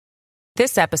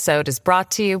This episode is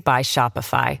brought to you by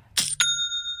Shopify.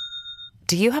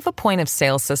 Do you have a point of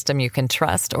sale system you can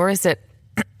trust, or is it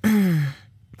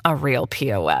a real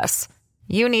POS?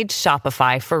 You need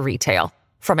Shopify for retail.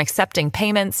 From accepting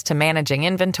payments to managing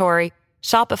inventory,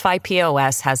 Shopify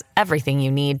POS has everything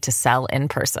you need to sell in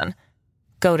person.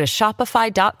 Go to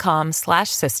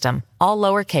shopify.com/system, all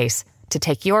lowercase, to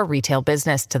take your retail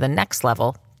business to the next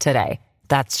level today.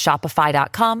 That's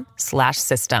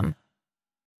shopify.com/system.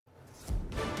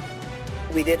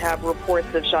 We did have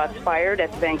reports of shots fired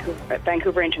at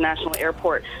Vancouver International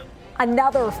Airport.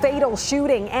 Another fatal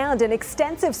shooting and an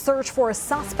extensive search for a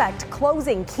suspect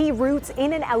closing key routes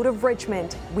in and out of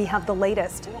Richmond. We have the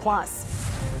latest. Plus,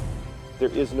 there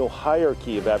is no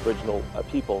hierarchy of Aboriginal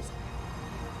peoples.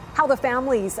 How the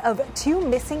families of two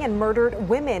missing and murdered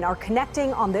women are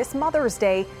connecting on this Mother's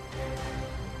Day.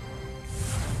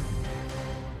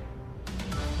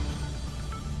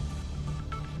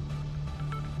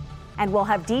 And we'll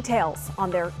have details on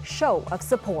their show of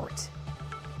support.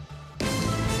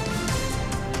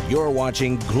 You're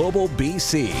watching Global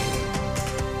BC.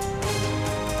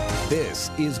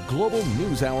 This is Global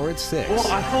News Hour at 6.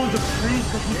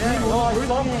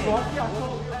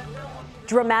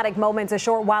 Dramatic moments a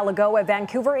short while ago at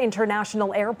Vancouver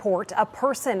International Airport. A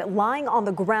person lying on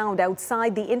the ground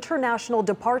outside the international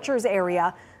departures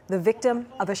area, the victim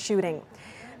of a shooting.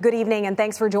 Good evening and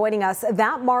thanks for joining us.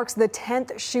 That marks the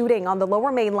 10th shooting on the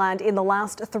Lower Mainland in the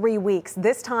last 3 weeks.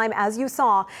 This time, as you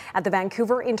saw, at the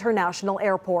Vancouver International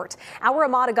Airport. Our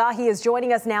Ahmad Agahi is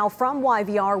joining us now from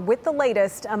YVR with the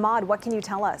latest. Ahmad, what can you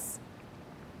tell us?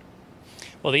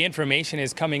 Well, the information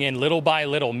is coming in little by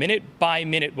little, minute by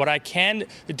minute. What I can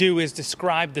do is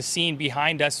describe the scene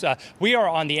behind us. We are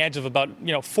on the edge of about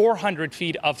 400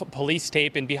 feet of police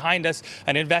tape, and behind us,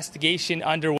 an investigation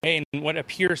underway in what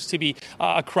appears to be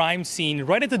a crime scene.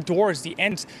 Right at the doors, the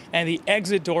ends and the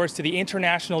exit doors to the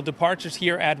international departures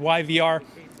here at YVR.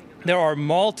 There are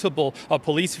multiple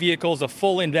police vehicles, a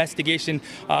full investigation.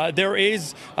 There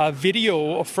is a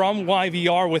video from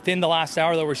YVR within the last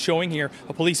hour that we're showing here,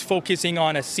 police focusing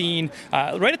on a scene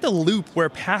right at the loop where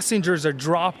passengers are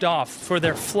dropped off for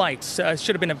their flights.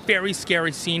 Should have been a very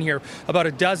scary scene here. About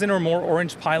a dozen or more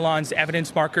orange pylons,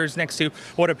 evidence markers next to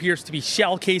what appears to be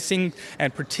shell casing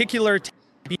and particular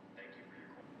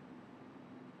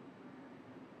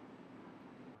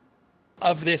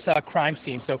of this crime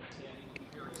scene. So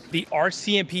the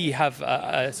RCMP have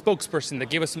a spokesperson that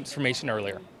gave us some information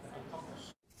earlier.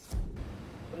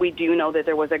 We do know that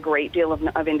there was a great deal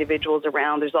of individuals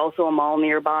around. There's also a mall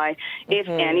nearby. If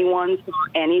anyone saw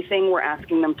anything, we're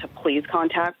asking them to please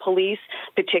contact police,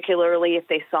 particularly if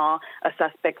they saw a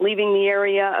suspect leaving the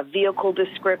area, a vehicle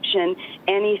description,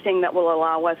 anything that will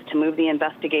allow us to move the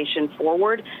investigation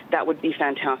forward. That would be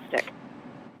fantastic.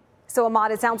 So,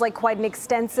 Ahmad, it sounds like quite an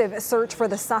extensive search for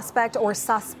the suspect or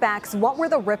suspects. What were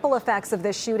the ripple effects of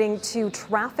this shooting to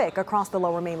traffic across the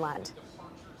Lower Mainland?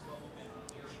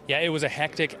 Yeah, it was a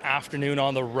hectic afternoon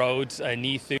on the roads,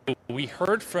 Neethu. We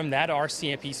heard from that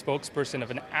RCMP spokesperson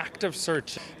of an active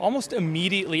search almost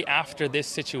immediately after this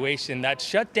situation that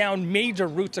shut down major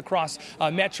routes across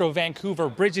Metro Vancouver,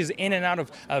 bridges in and out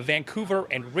of Vancouver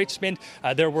and Richmond.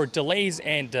 There were delays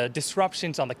and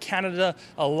disruptions on the Canada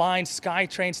Line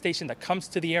SkyTrain station that comes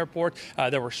to the airport.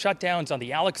 There were shutdowns on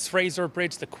the Alex Fraser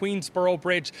Bridge, the Queensboro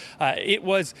Bridge. It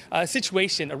was a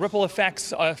situation, ripple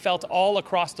effects felt all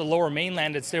across the Lower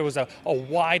Mainland. There was a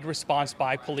wide response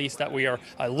by police that we are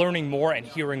learning more and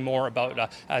hearing more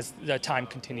about as the time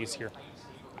continues here.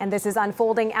 And this is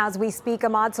unfolding as we speak,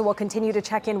 Ahmad, so we'll continue to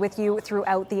check in with you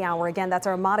throughout the hour. Again, that's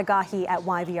our Ahmad Agahi at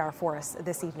YVR for us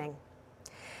this evening.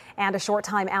 And a short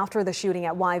time after the shooting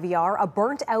at YVR, a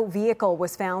burnt-out vehicle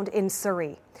was found in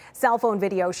Surrey. Cell phone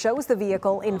video shows the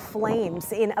vehicle in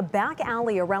flames in a back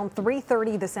alley around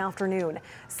 3:30 this afternoon.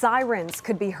 Sirens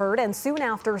could be heard, and soon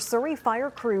after, Surrey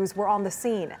fire crews were on the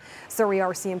scene. Surrey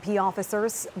RCMP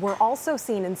officers were also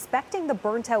seen inspecting the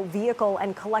burnt-out vehicle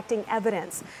and collecting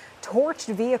evidence.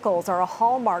 Torched vehicles are a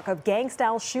hallmark of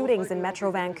gang-style shootings in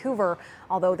Metro Vancouver,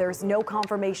 although there's no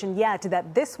confirmation yet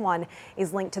that this one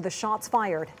is linked to the shots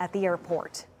fired at the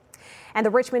airport. And the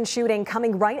Richmond shooting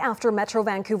coming right after Metro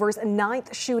Vancouver's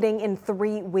 9th shooting in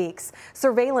 3 weeks.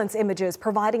 Surveillance images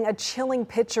providing a chilling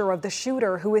picture of the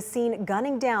shooter who was seen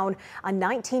gunning down a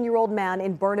 19-year-old man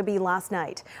in Burnaby last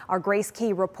night. Our Grace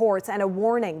Key reports, and a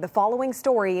warning, the following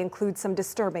story includes some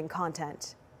disturbing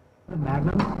content.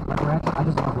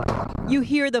 You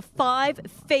hear the 5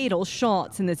 fatal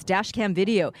shots in this dashcam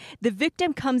video. The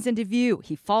victim comes into view.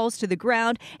 He falls to the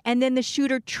ground, and then the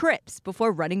shooter trips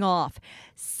before running off.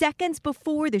 Seconds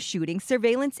before the shooting,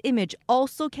 surveillance image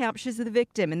also captures the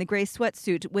victim in the gray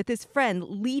sweatsuit with his friend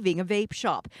leaving a vape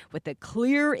shop, with a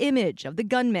clear image of the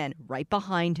gunman right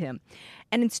behind him.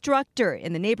 An instructor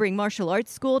in the neighboring martial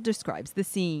arts school describes the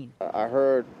scene. I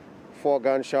heard 4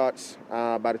 gunshots.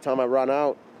 By the time I ran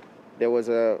out, there was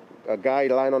a guy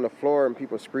lying on the floor and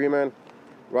people screaming.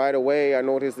 Right away, I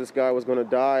noticed this guy was going to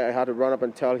die. I had to run up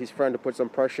and tell his friend to put some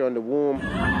pressure on the womb.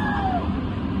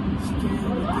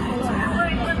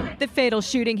 The fatal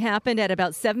shooting happened at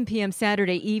about 7 p.m.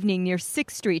 Saturday evening near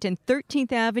 6th Street and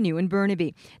 13th Avenue in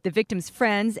Burnaby. The victim's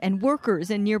friends and workers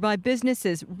in nearby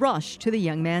businesses rushed to the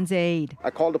young man's aid.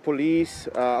 I called the police.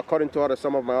 According to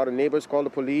some of my other neighbors called the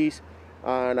police.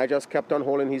 And I just kept on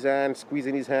holding his hand,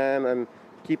 squeezing his hand and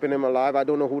keeping him alive. I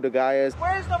don't know who the guy is.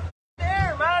 Where's the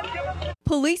air, man?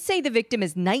 Police say the victim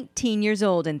is 19 years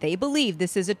old and they believe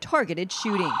this is a targeted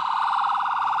shooting.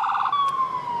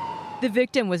 The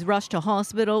victim was rushed to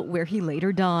hospital where he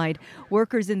later died.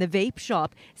 Workers in the vape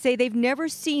shop say they've never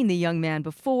seen the young man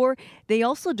before. They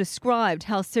also described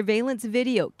how surveillance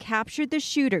video captured the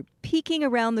shooter peeking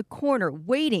around the corner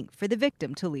waiting for the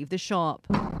victim to leave the shop.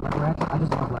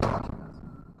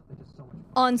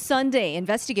 On Sunday,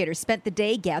 investigators spent the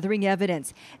day gathering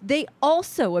evidence. They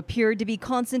also appeared to be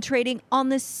concentrating on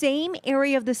the same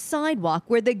area of the sidewalk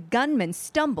where the gunman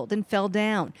stumbled and fell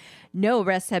down. No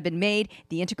arrests have been made.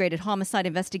 The Integrated Homicide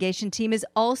Investigation Team is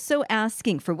also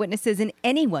asking for witnesses and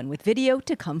anyone with video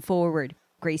to come forward.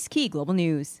 Grace Key, Global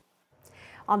News.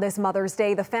 On this Mother's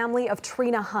Day, the family of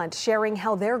Trina Hunt sharing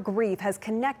how their grief has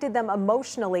connected them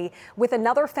emotionally with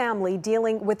another family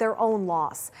dealing with their own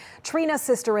loss. Trina's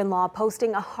sister-in-law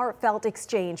posting a heartfelt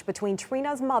exchange between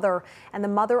Trina's mother and the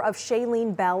mother of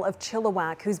Shailene Bell of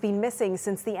Chilliwack, who's been missing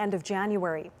since the end of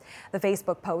January. The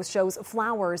Facebook post shows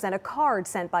flowers and a card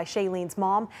sent by Shailene's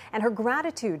mom and her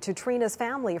gratitude to Trina's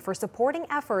family for supporting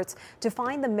efforts to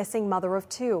find the missing mother of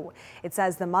 2. It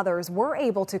says the mothers were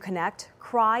able to connect,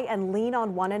 cry, and lean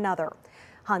on one another.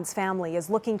 Hunt's family is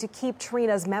looking to keep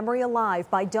Trina's memory alive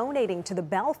by donating to the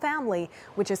Bell family,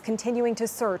 which is continuing to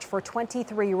search for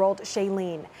 23-year-old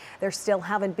Shailene. There still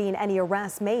haven't been any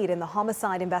arrests made in the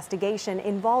homicide investigation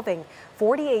involving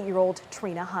 48-year-old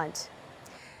Trina Hunt.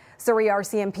 Surrey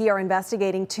RCMP are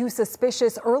investigating 2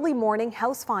 suspicious early morning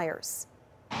house fires.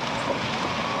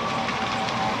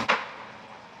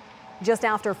 Just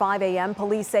after 5 a.m.,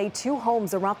 police say 2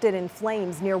 homes erupted in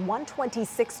flames near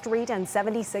 126th Street and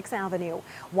 76th Avenue.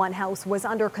 One house was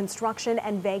under construction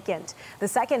and vacant. The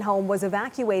second home was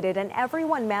evacuated and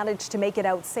everyone managed to make it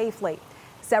out safely.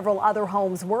 Several other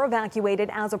homes were evacuated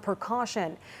as a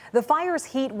precaution. The fire's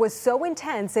heat was so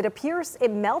intense it appears it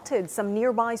melted some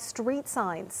nearby street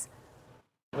signs.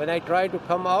 When I tried to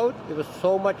come out, there was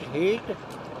so much heat.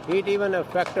 Heat even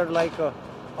affected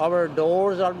our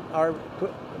doors are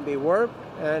they worked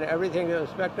and everything is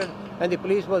inspected, and the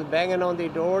police was banging on the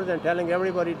doors and telling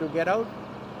everybody to get out.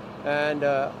 And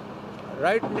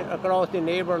right across the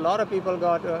neighbor, a lot of people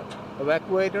got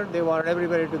evacuated. They wanted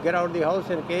everybody to get out of the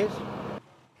house in case.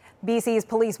 BC's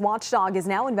police watchdog is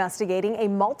now investigating a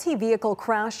multi-vehicle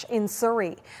crash in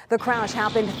Surrey. The crash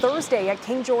happened Thursday at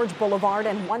King George Boulevard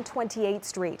and 128th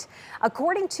Street.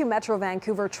 According to Metro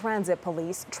Vancouver Transit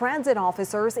Police, transit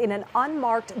officers in an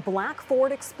unmarked black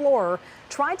Ford Explorer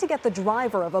tried to get the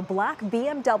driver of a black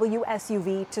BMW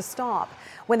SUV to stop.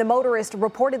 When the motorist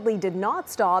reportedly did not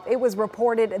stop, it was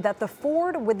reported that the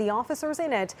Ford with the officers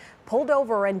in it pulled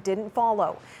over and didn't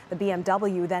follow. The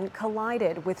BMW then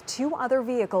collided with 2 other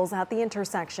vehicles at the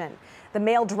intersection. The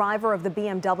male driver of the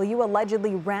BMW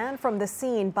allegedly ran from the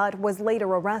scene but was later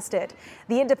arrested.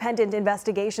 The Independent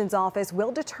Investigations Office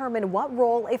will determine what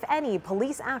role, if any,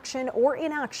 police action or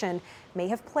inaction may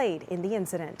have played in the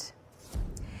incident.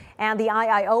 And the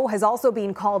IIO has also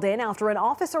been called in after an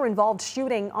officer-involved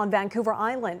shooting on Vancouver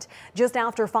Island. Just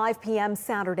after 5 p.m.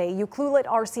 Saturday, Ucluelet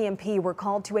RCMP were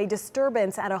called to a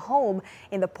disturbance at a home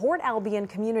in the Port Albion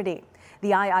community. The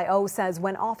IIO says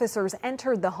when officers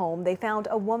entered the home, they found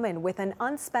a woman with an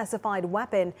unspecified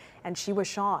weapon and she was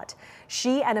shot.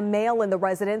 She and a male in the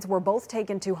residence were both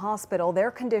taken to hospital. Their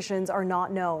conditions are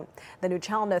not known. The New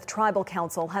Chalmouth Tribal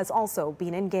Council has also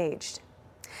been engaged.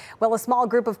 Well, a small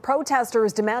group of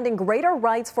protesters demanding greater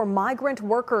rights for migrant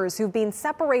workers who've been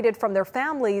separated from their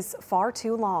families far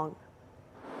too long.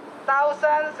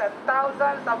 Thousands and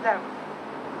thousands of them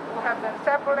who have been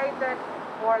separated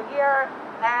for a year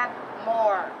and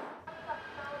more.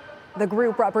 The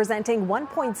group representing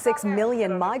 1.6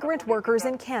 million migrant workers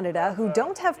in Canada who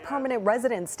don't have permanent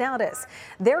resident status.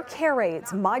 They're care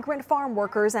aides, migrant farm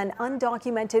workers, and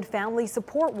undocumented family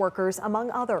support workers, among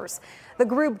others. The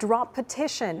group dropped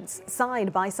petitions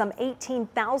signed by some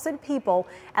 18,000 people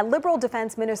at Liberal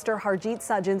Defence Minister Harjit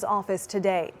Sajjan's office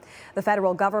today. The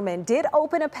federal government did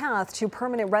open a path to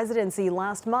permanent residency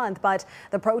last month, but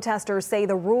the protesters say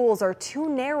the rules are too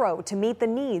narrow to meet the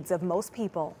needs of most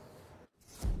people.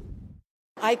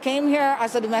 I came here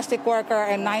as a domestic worker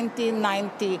in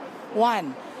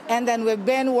 1991, and then we've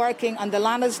been working on the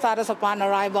landed status upon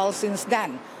arrival since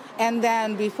then. And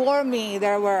then before me,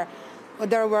 there were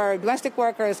domestic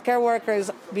workers, care workers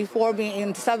before me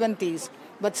in the 70s,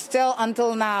 but still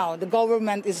until now, the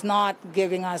government is not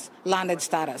giving us landed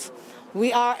status.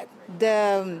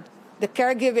 The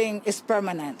caregiving is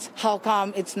permanent. How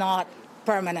come it's not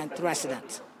permanent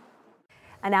residence?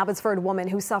 An Abbotsford woman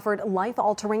who suffered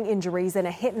life-altering injuries in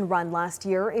a hit-and-run last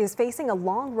year is facing a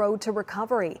long road to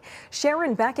recovery.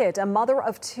 Sharon Beckett, a mother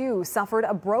of two, suffered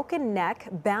a broken neck,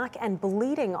 back, and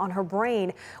bleeding on her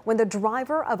brain when the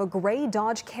driver of a gray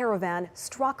Dodge Caravan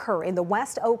struck her in the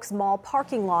West Oaks Mall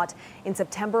parking lot in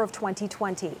September of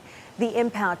 2020. The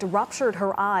impact ruptured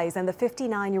her eyes, and the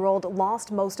 59-year-old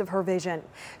lost most of her vision.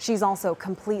 She's also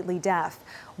completely deaf.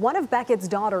 One of Beckett's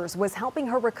daughters was helping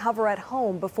her recover at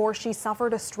home before she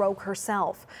suffered a stroke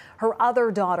herself. Her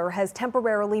other daughter has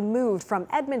temporarily moved from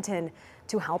Edmonton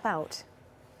to help out.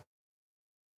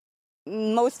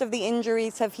 Most of the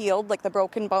injuries have healed, like the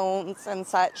broken bones and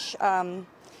such,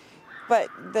 but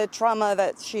the trauma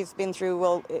that she's been through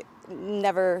will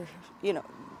never,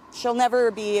 she'll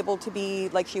never be able to be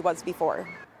like she was before.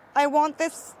 I want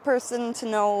this person to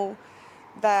know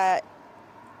that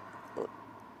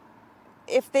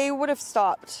if they would have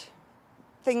stopped,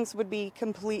 things would be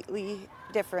completely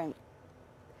different.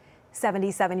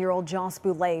 77-year-old Joss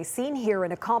Boulay, seen here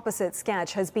in a composite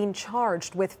sketch, has been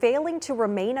charged with failing to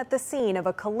remain at the scene of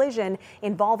a collision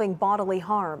involving bodily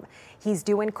harm. He's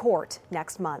due in court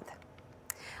next month.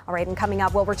 All right, and coming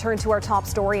up, we'll return to our top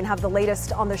story and have the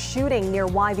latest on the shooting near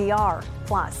YVR.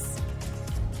 Plus,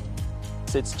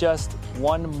 it's just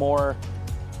one more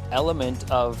element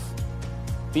of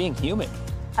being human.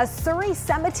 A Surrey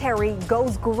cemetery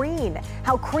goes green.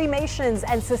 How cremations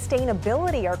and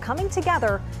sustainability are coming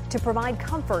together to provide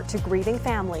comfort to grieving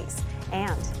families.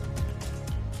 And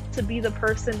to be the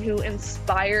person who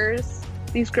inspires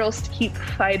these girls to keep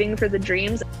fighting for the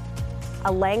dreams.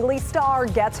 A Langley star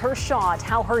gets her shot.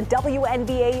 How her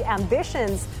WNBA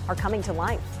ambitions are coming to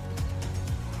life.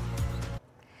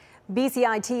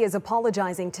 BCIT is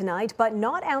apologizing tonight, but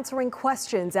not answering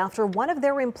questions after one of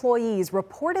their employees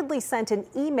reportedly sent an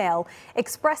email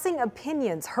expressing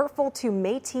opinions hurtful to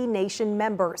Métis Nation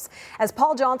members. As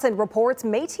Paul Johnson reports,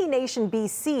 Métis Nation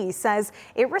BC says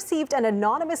it received an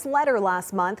anonymous letter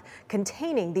last month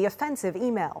containing the offensive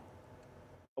email.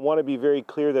 I want to be very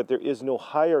clear that there is no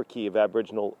hierarchy of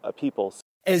Aboriginal peoples.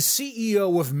 As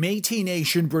CEO of Métis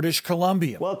Nation British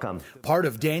Columbia, welcome. Part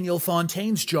of Daniel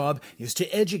Fontaine's job is to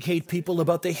educate people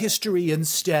about the history and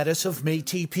status of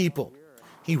Métis people.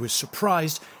 He was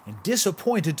surprised and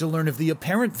disappointed to learn of the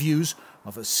apparent views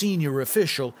of a senior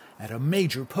official at a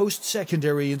major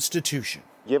post-secondary institution.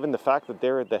 Given the fact that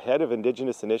they're at the head of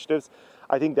Indigenous initiatives,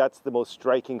 I think that's the most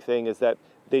striking thing, is that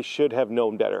they should have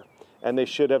known better. And they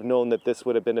should have known that this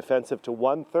would have been offensive to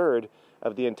 1/3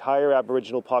 of the entire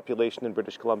Aboriginal population in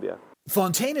British Columbia.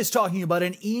 Fontaine is talking about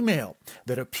an email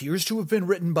that appears to have been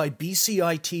written by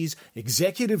BCIT's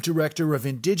Executive Director of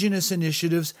Indigenous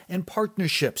Initiatives and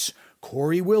Partnerships,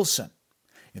 Corey Wilson.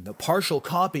 In the partial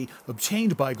copy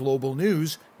obtained by Global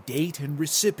News, date and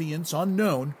recipients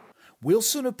unknown,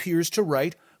 Wilson appears to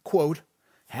write, quote,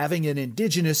 "Having an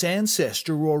Indigenous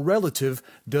ancestor or relative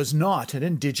does not an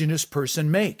Indigenous person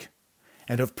make.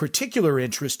 And of particular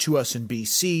interest to us in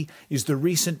BC is the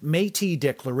recent Métis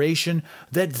declaration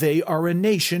that they are a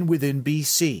nation within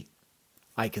BC.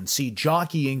 I can see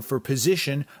jockeying for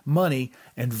position, money,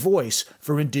 and voice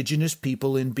for Indigenous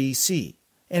people in BC."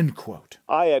 End quote.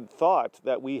 I had thought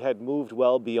that we had moved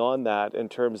well beyond that in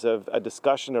terms of a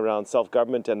discussion around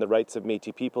self-government and the rights of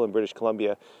Métis people in British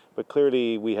Columbia, but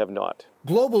clearly we have not.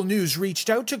 Global News reached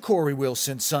out to Corey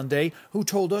Wilson Sunday, who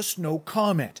told us no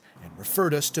comment and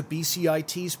referred us to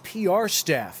BCIT's PR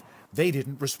staff. They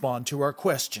didn't respond to our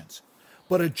questions.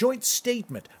 But a joint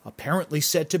statement, apparently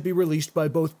set to be released by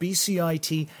both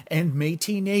BCIT and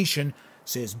Métis Nation,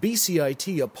 says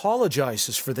BCIT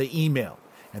apologizes for the email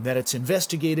and that it's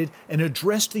investigated and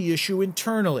addressed the issue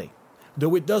internally,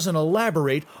 though it doesn't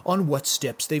elaborate on what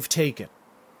steps they've taken,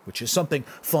 which is something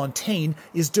Fontaine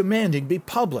is demanding be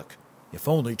public. if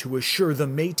only to assure the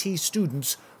Métis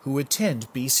students who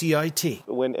attend BCIT.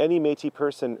 When any Métis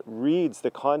person reads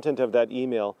the content of that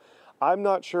email, I'm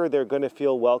not sure they're going to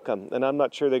feel welcome, and I'm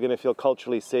not sure they're going to feel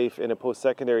culturally safe in a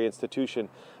post-secondary institution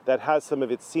that has some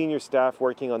of its senior staff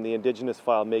working on the Indigenous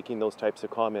file making those types of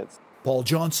comments. Paul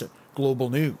Johnson, Global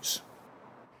News.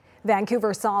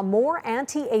 Vancouver saw more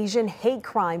anti-Asian hate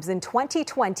crimes in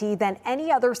 2020 than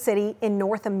any other city in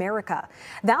North America.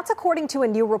 That's according to a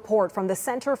new report from the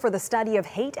Center for the Study of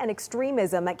Hate and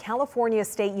Extremism at California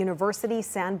State University,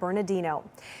 San Bernardino.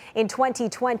 In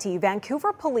 2020,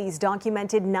 Vancouver police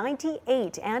documented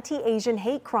 98 anti-Asian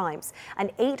hate crimes,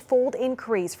 an 8-fold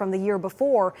increase from the year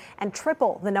before and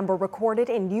triple the number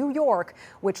recorded in New York,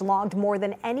 which logged more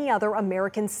than any other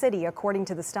American city, according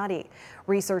to the study.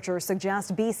 Researchers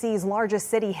suggest BC's largest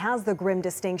city has the grim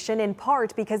distinction in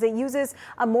part because it uses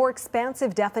a more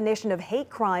expansive definition of hate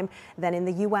crime than in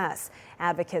the U.S.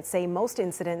 Advocates say most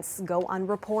incidents go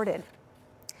unreported.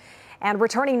 And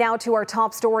returning now to our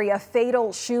top story, a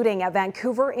fatal shooting at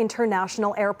Vancouver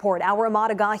International Airport. Our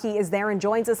Ahmad Agahi is there and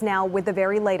joins us now with the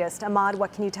very latest. Ahmad,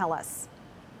 what can you tell us?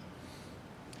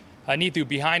 Neetu,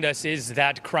 behind us is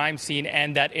that crime scene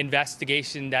and that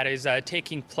investigation that is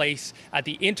taking place at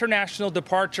the international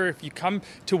departure. If you come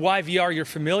to YVR, you're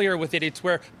familiar with it. It's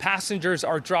where passengers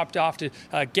are dropped off to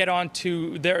get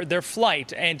onto their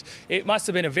flight. And it must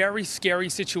have been a very scary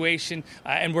situation.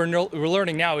 And we're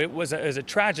learning now it was a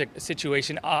tragic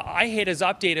situation. IHIT has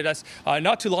updated us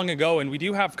not too long ago, and we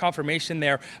do have confirmation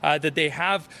there that they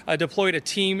have deployed a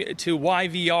team to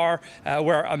YVR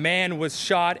where a man was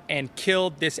shot and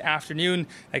killed this afternoon,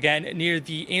 again, near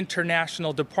the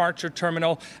international departure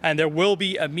terminal. And there will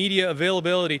be a media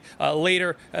availability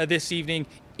later this evening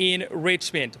in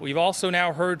Richmond. We've also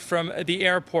now heard from the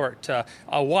airport,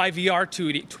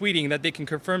 YVR tweeting that they can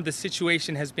confirm the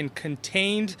situation has been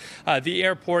contained. The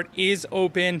airport is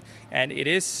open and it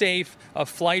is safe.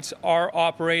 Flights are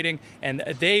operating, and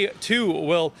they too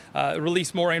will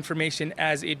release more information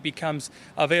as it becomes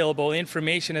available.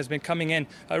 Information has been coming in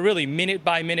really minute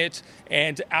by minute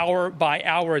and hour by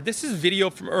hour. This is video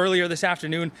from earlier this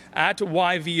afternoon at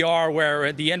YVR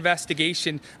where the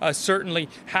investigation certainly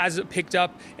has picked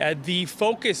up. The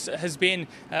focus has been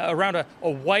around a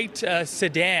white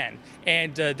sedan,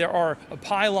 and there are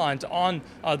pylons on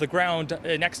the ground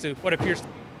next to what appears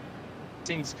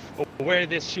where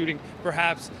this shooting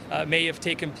perhaps may have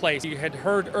taken place. You had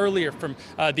heard earlier from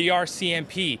the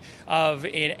RCMP of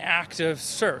an active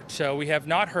search. We have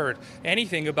not heard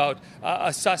anything about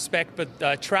a suspect,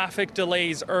 but traffic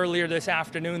delays earlier this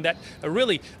afternoon that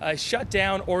really shut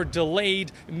down or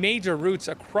delayed major routes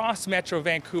across Metro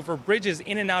Vancouver, bridges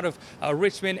in and out of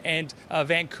Richmond and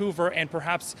Vancouver, and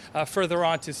perhaps further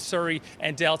on to Surrey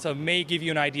and Delta may give you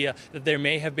an idea that there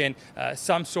may have been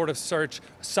some sort of search,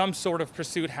 some sort of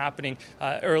pursuit happening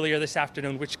earlier this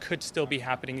afternoon, which could still be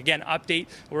happening. Again, update,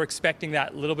 we're expecting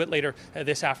that a little bit later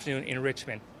this afternoon in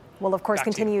Richmond. We'll, of course,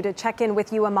 continue to check in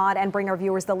with you, Ahmad, and bring our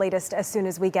viewers the latest as soon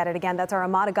as we get it. Again, that's our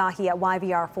Ahmad Agahi at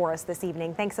YVR for us this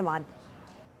evening. Thanks, Ahmad.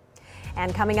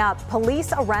 And coming up,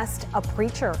 police arrest a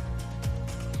preacher.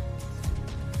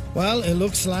 Well, it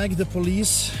looks like the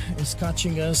police is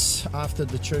catching us after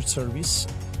the church service.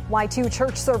 Why 2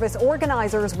 church service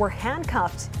organizers were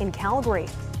handcuffed in Calgary.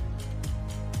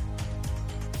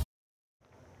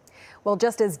 Well,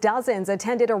 just as dozens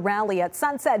attended a rally at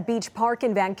Sunset Beach Park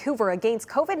in Vancouver against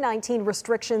COVID-19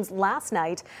 restrictions last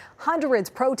night, hundreds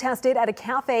protested at a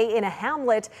cafe in a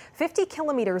hamlet 50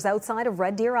 kilometers outside of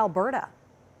Red Deer, Alberta.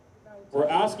 We're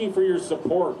asking for your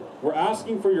support. We're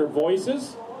asking for your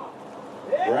voices.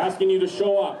 We're asking you to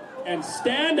show up and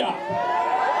stand up.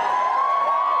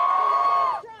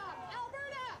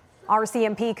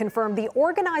 RCMP confirmed the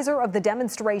organizer of the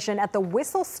demonstration at the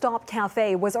Whistle Stop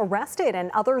Cafe was arrested and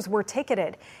others were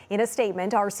ticketed. In a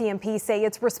statement, RCMP say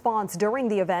its response during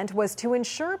the event was to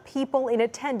ensure people in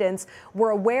attendance were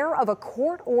aware of a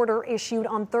court order issued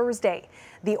on Thursday.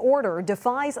 The order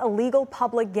defies illegal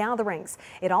public gatherings.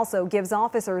 It also gives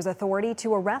officers authority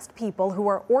to arrest people who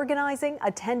are organizing,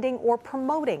 attending, or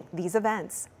promoting these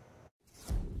events.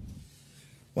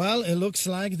 Well, it looks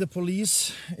like the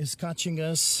police is catching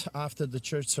us after the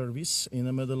church service in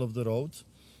the middle of the road.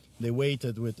 They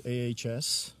waited with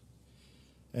AHS,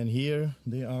 and here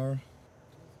they are.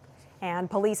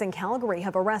 And police in Calgary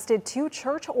have arrested 2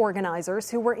 church organizers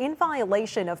who were in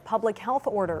violation of public health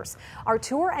orders.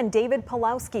 Artur and David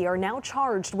Pulowski are now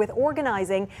charged with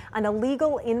organizing an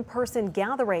illegal in-person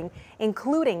gathering,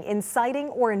 including inciting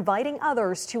or inviting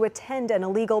others to attend an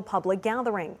illegal public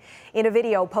gathering. In a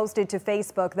video posted to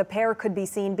Facebook, the pair could be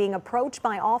seen being approached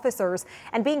by officers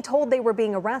and being told they were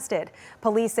being arrested.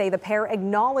 Police say the pair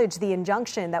acknowledged the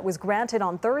injunction that was granted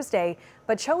on Thursday,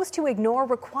 but chose to ignore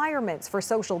requirements for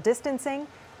social distancing,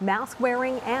 mask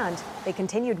wearing, and they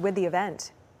continued with the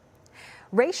event.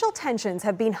 Racial tensions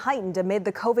have been heightened amid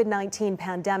the COVID-19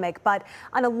 pandemic, but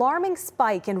an alarming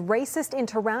spike in racist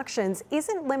interactions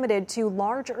isn't limited to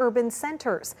large urban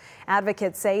centers.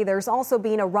 Advocates say there's also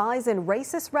been a rise in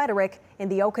racist rhetoric in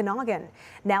the Okanagan.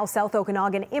 Now, South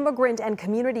Okanagan Immigrant and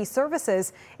Community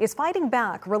Services is fighting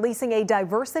back, releasing a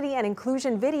diversity and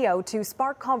inclusion video to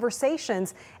spark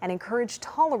conversations and encourage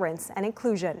tolerance and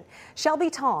inclusion. Shelby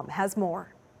Tom has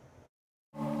more.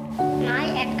 My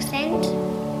accent,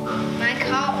 my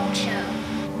culture,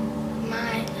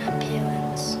 my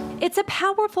appearance. It's a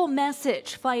powerful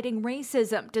message fighting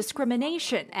racism,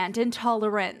 discrimination, and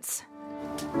intolerance.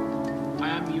 I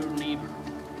am your neighbor.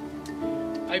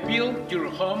 I build your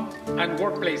home and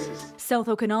workplaces. South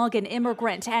Okanagan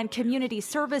Immigrant and Community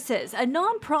Services, a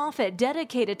nonprofit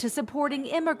dedicated to supporting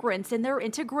immigrants in their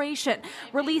integration,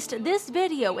 released this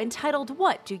video entitled,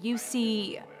 "What Do You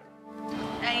See?"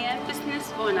 I am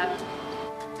business owner.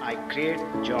 I create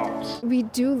jobs. We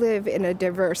do live in a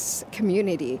diverse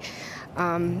community,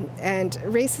 and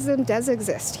racism does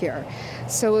exist here.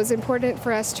 So it was important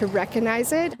for us to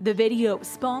recognize it. The video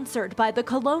sponsored by the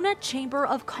Kelowna Chamber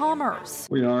of Commerce.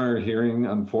 We are hearing,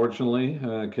 unfortunately,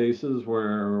 cases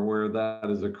where that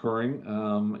is occurring,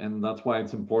 and that's why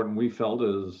it's important, we felt,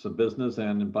 as a business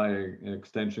and by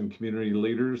extension community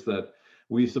leaders, that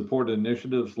we support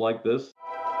initiatives like this.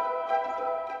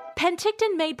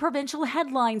 Penticton made provincial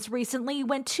headlines recently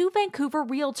when 2 Vancouver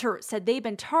realtors said they've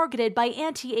been targeted by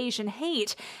anti-Asian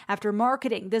hate after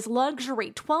marketing this luxury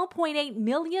 $12.8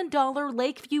 million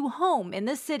Lakeview home in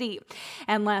the city.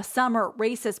 And last summer,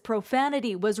 racist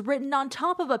profanity was written on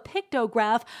top of a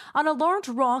pictograph on a large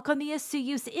rock on the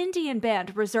Asuyus Indian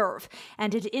Band Reserve.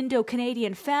 And an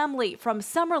Indo-Canadian family from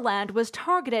Summerland was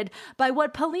targeted by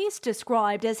what police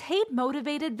described as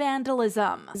hate-motivated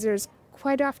vandalism. There's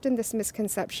quite often this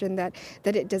misconception that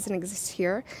it doesn't exist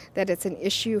here, that it's an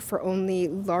issue for only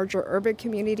larger urban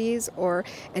communities or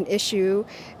an issue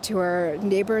to our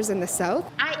neighbors in the south.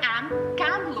 I am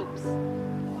Kamloops.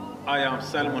 I am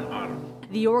Salmon Arm.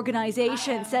 The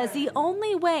organization says the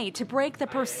only way to break the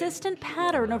persistent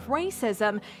pattern of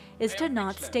racism is to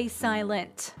not stay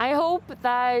silent. I hope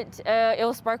that it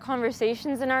will spark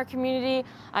conversations in our community.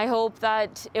 I hope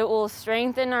that it will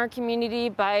strengthen our community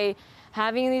by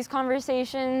having these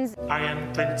conversations. I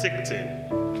am Penticton.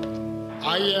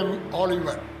 I am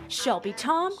Oliver. Shelby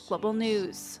Tom, Global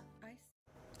News.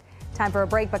 Time for a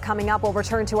break, but coming up, we'll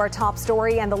return to our top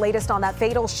story and the latest on that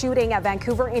fatal shooting at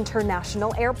Vancouver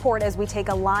International Airport as we take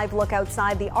a live look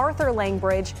outside the Arthur Lang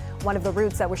Bridge, one of the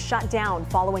routes that was shut down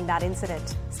following that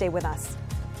incident. Stay with us.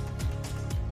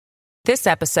 This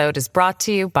episode is brought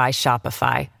to you by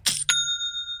Shopify.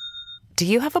 Do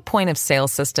you have a point of sale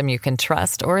system you can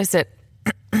trust, or is it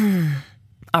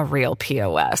a real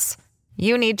POS?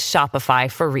 You need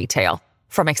Shopify for retail.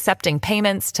 From accepting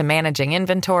payments to managing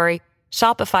inventory,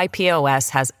 Shopify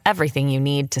POS has everything you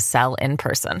need to sell in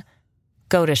person.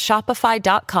 Go to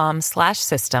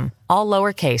shopify.com/system, all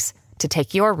lowercase, to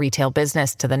take your retail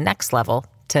business to the next level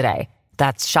today.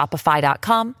 That's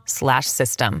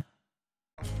shopify.com/system.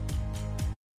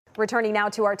 Returning now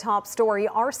to our top story,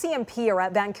 RCMP are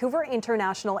at Vancouver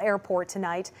International Airport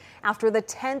tonight after the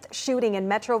 10th shooting in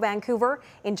Metro Vancouver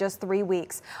in just 3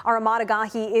 weeks. Our Ahmad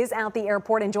Agahi is at the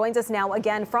airport and joins us now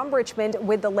again from Richmond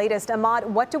with the latest.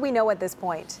 Ahmad, what do we know at this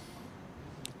point?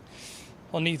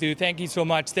 Well, Neetu, thank you so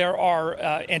much. There are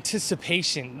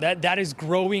anticipation that is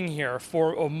growing here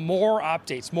for more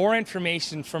updates, more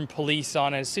information from police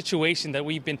on a situation that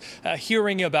we've been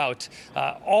hearing about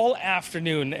all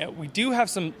afternoon. We do have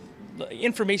some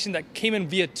information that came in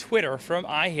via Twitter from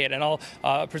iHit, and I'll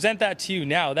present that to you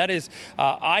now. That is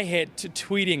iHit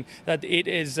tweeting that it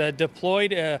is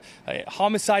deployed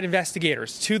homicide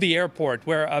investigators to the airport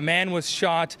where a man was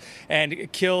shot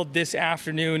and killed this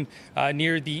afternoon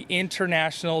near the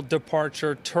International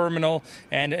Departure Terminal,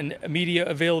 and media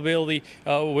availability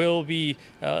will be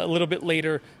a little bit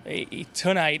later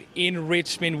tonight in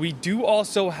Richmond. We do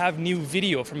also have new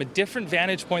video from a different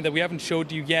vantage point that we haven't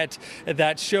showed you yet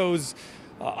that shows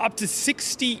up to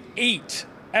 68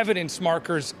 evidence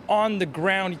markers on the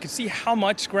ground. You can see how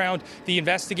much ground the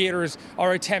investigators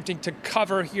are attempting to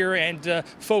cover here, and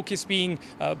focus being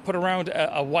put around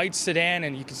a white sedan,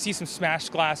 and you can see some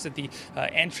smashed glass at the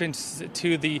entrance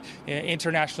to the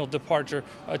international departure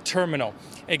terminal.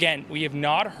 Again, we have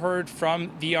not heard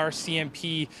from the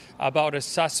RCMP about a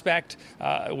suspect.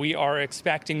 We are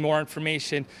expecting more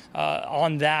information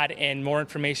on that, and more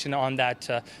information on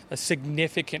that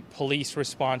significant police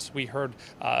response we heard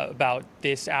about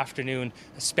this afternoon,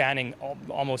 spanning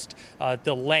almost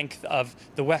the length of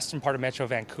the western part of Metro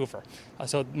Vancouver.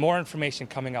 So more information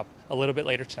coming up a little bit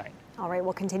later tonight. All right,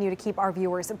 we'll continue to keep our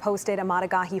viewers posted. Ahmad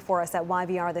Agahi for us at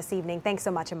YVR this evening. Thanks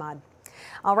so much, Ahmad.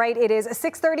 All right, it is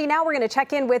 6:30 now. We're going to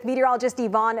check in with meteorologist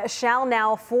Yvonne Schell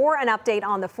now for an update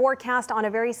on the forecast on a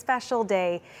very special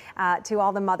day to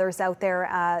all the mothers out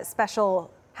there.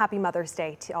 Special Happy Mother's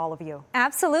Day to all of you.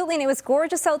 Absolutely, and it was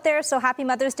gorgeous out there, so happy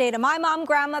Mother's Day to my mom,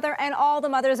 grandmother, and all the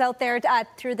mothers out there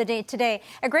through the day today.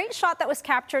 A great shot that was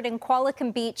captured in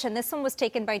Qualicum Beach, and this one was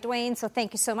taken by Dwayne, so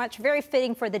thank you so much. Very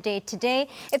fitting for the day today.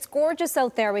 It's gorgeous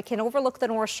out there. We can overlook the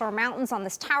North Shore Mountains on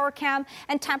this tower cam,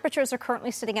 and temperatures are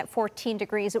currently sitting at 14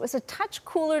 degrees. It was a touch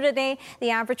cooler today. The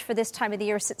average for this time of the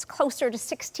year sits closer to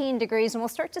 16 degrees, and we'll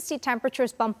start to see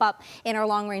temperatures bump up in our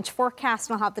long-range forecast,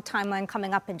 and I'll have the timeline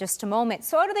coming up in just a moment.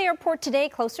 So out of the airport today,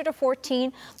 closer to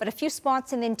 14, but a few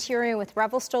spots in the interior, with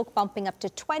Revelstoke bumping up to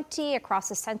 20 across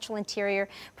the central interior.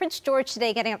 Prince George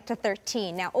today getting up to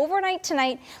 13. Now, overnight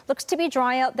tonight looks to be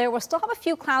dry out there. We'll still have a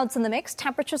few clouds in the mix.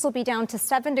 Temperatures will be down to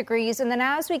 7 degrees. And then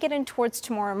as we get in towards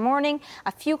tomorrow morning,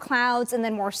 a few clouds and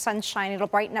then more sunshine. It'll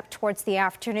brighten up towards the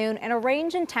afternoon, and a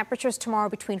range in temperatures tomorrow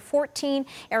between 14.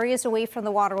 Areas away from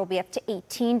the water will be up to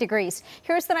 18 degrees.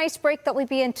 Here's the nice break that we'll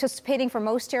be anticipating for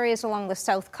most areas along the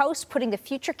south coast, putting the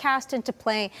futurecast into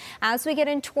play as we get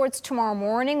in towards tomorrow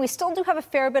morning. We still do have a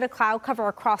fair bit of cloud cover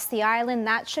across the island.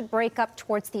 That should break up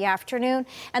towards the afternoon.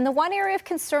 And the one area of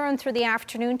concern through the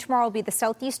afternoon tomorrow will be the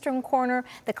southeastern corner.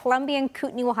 The Columbia and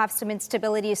Kootenay will have some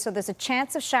instability, so there's a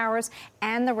chance of showers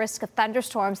and the risk of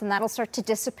thunderstorms, and that'll start to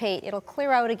dissipate. It'll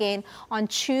clear out again on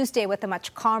Tuesday with a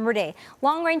much calmer day.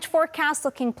 Long-range forecast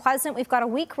looking pleasant. We've got a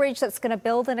weak ridge that's going to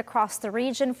build in across the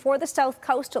region. For the south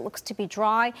coast, it looks to be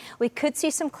dry. We could see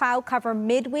some cloud cover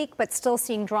midweek, but still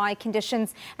seeing dry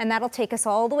conditions, and that'll take us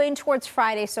all the way in towards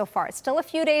Friday so far. It's still a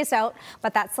few days out,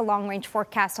 but that's the long-range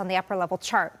forecast on the upper level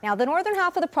chart. Now, the northern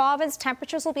half of the province,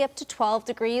 temperatures will be up to 12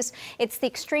 degrees. It's the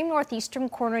extreme northeastern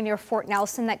corner near Fort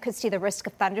Nelson that could see the risk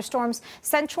of thunderstorms.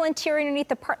 Central interior underneath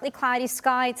the partly cloudy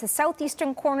sky. It's the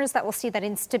southeastern corners that will see that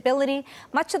instability.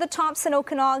 Much of the Thompson,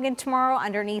 Okanagan tomorrow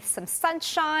underneath some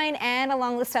sunshine, and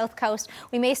along the south coast,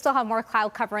 we may still have more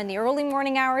cloud cover in the early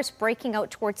morning hours, breaking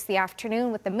out towards the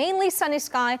afternoon with the mainly sunny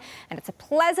sky, and it's a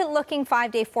pleasant-looking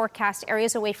 5-day forecast.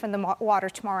 Areas away from the water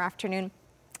tomorrow afternoon.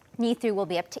 Neathru will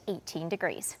be up to 18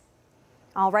 degrees.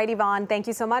 All right, Yvonne, thank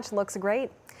you so much. Looks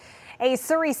great. A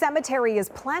Surrey cemetery is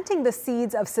planting the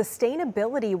seeds of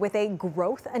sustainability with a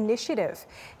growth initiative.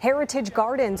 Heritage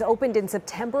Gardens opened in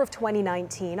September of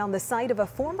 2019 on the site of a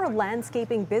former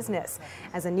landscaping business.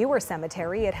 As a newer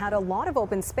cemetery, it had a lot of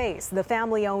open space. The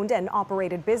family-owned and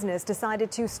operated business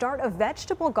decided to start a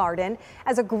vegetable garden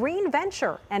as a green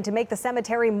venture and to make the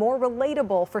cemetery more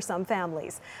relatable for some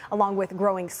families. Along with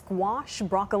growing squash,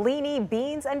 broccolini,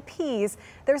 beans, and peas,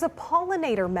 there's a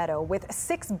pollinator meadow with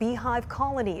 6 beehive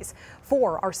colonies.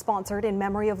 4 are sponsored in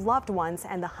memory of loved ones,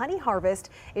 and the honey harvest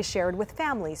is shared with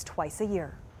families twice a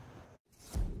year.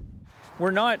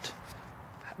 We're not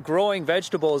growing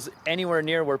vegetables anywhere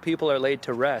near where people are laid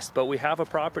to rest, but we have a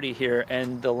property here,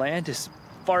 and the land is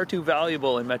far too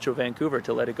valuable in Metro Vancouver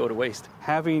to let it go to waste.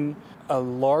 Having a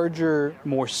larger,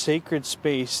 more sacred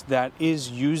space that is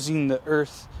using the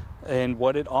earth and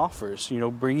what it offers,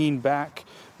 bringing back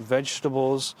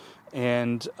vegetables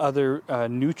and other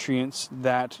nutrients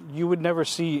that you would never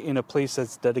see in a place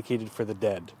that's dedicated for the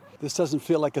dead. This doesn't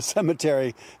feel like a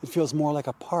cemetery. It feels more like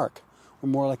a park or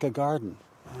more like a garden,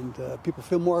 and people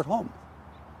feel more at home.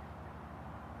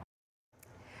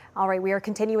 All right, we are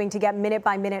continuing to get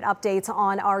minute-by-minute updates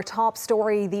on our top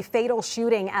story, the fatal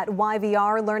shooting at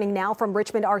YVR. Learning now from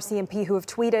Richmond RCMP, who have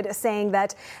tweeted saying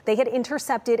that they had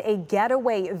intercepted a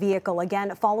getaway vehicle,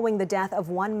 again following the death of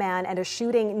one man and a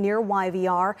shooting near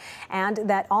YVR, and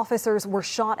that officers were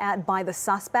shot at by the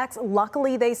suspects.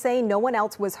 Luckily, they say no one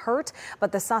else was hurt,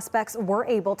 but the suspects were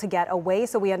able to get away.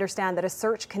 So we understand that a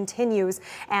search continues.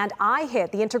 And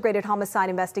IHIT, the Integrated Homicide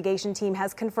Investigation Team,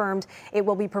 has confirmed it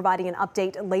will be providing an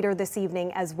update later later this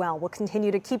evening as well. We'll continue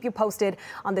to keep you posted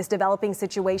on this developing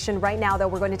situation. Right now, though,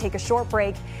 we're going to take a short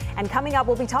break. And coming up,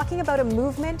 we'll be talking about a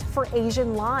movement for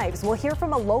Asian lives. We'll hear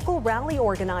from a local rally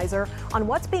organizer on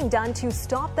what's being done to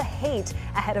stop the hate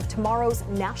ahead of tomorrow's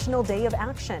National Day of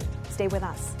Action. Stay with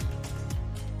us.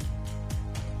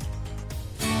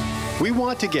 We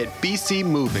want to get BC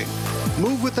moving.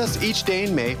 Move with us each day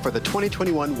in May for the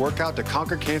 2021 Workout to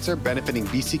Conquer Cancer benefiting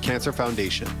BC Cancer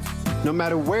Foundation. No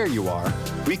matter where you are,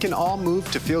 we can all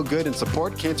move to feel good and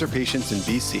support cancer patients in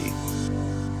BC.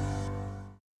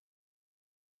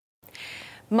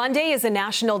 Monday is a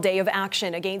National Day of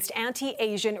Action against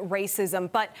anti-Asian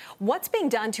racism, but what's being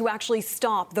done to actually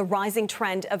stop the rising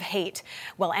trend of hate?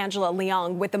 Well, Angela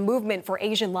Leong with the Movement for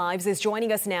Asian Lives is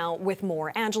joining us now with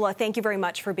more. Angela, thank you very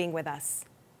much for being with us.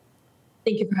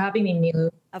 Thank you for having me,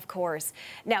 Milu. Of course.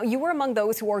 Now, you were among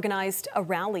those who organized a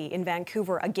rally in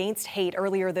Vancouver against hate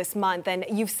earlier this month, and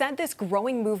you've said this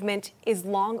growing movement is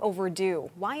long overdue.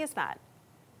 Why is that?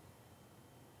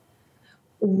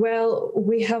 Well,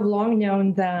 we have long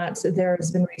known that there has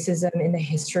been racism in the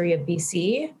history of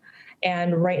BC.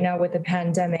 And right now with the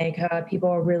pandemic, people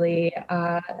are really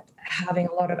having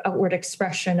a lot of outward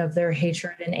expression of their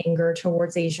hatred and anger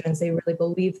towards Asians. They really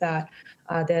believe that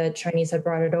the Chinese had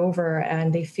brought it over,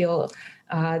 and they feel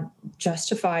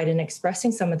justified in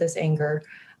expressing some of this anger.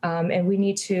 And we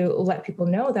need to let people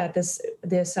know that this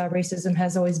racism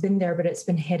has always been there, but it's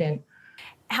been hidden.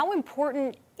 How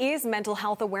important is mental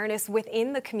health awareness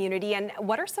within the community, and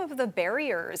what are some of the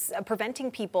barriers preventing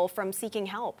people from seeking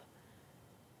help?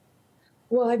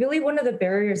 Well, I believe one of the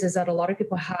barriers is that a lot of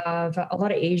people have, a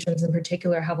lot of Asians in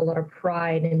particular, have a lot of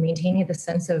pride in maintaining the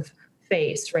sense of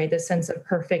face, right? The sense of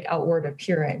perfect outward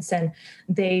appearance. And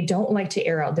they don't like to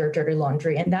air out their dirty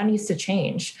laundry, and that needs to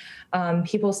change.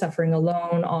 People suffering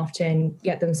alone often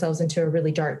get themselves into a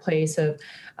really dark place of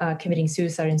committing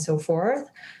suicide and so forth.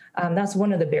 That's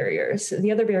one of the barriers.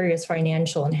 The other barrier is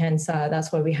financial, and hence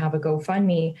that's why we have a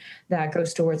GoFundMe that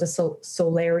goes towards a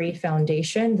Solari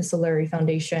Foundation. The Solari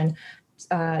Foundation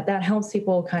that helps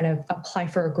people kind of apply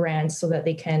for a grant so that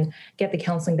they can get the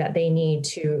counseling that they need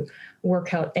to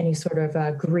work out any sort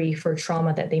of grief or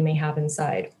trauma that they may have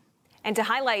inside. And to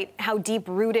highlight how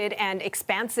deep-rooted and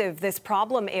expansive this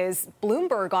problem is,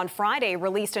 Bloomberg on Friday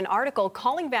released an article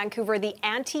calling Vancouver the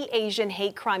anti-Asian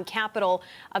hate crime capital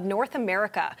of North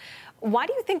America. Why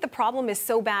do you think the problem is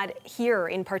so bad here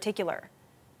in particular?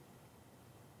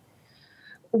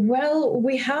 Well,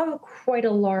 we have quite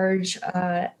a large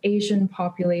Asian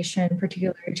population,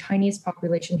 particularly Chinese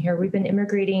population here. We've been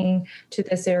immigrating to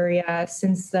this area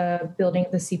since the building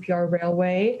of the CPR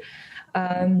Railway.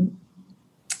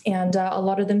 And a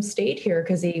lot of them stayed here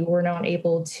because they were not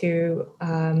able to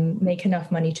make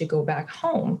enough money to go back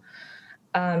home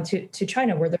to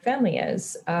China, where their family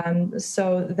is.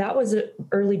 So that was an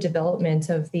early development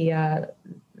of the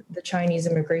Chinese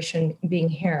immigration being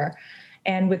here.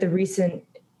 And with the recent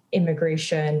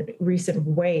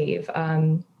wave,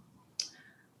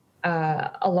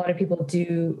 a lot of people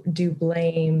do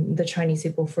blame the Chinese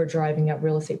people for driving up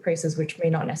real estate prices, which may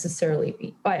not necessarily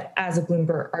be. But as a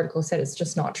Bloomberg article said, it's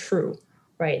just not true,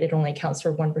 right? It only accounts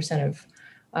for 1% of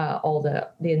all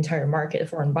the entire market.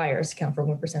 Foreign buyers account for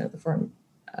 1%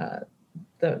 of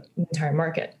the entire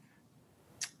market.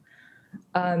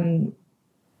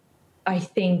 I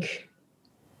think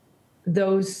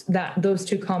those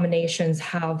two combinations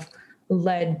have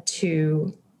led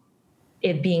to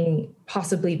it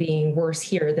possibly being worse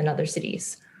here than other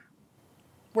cities.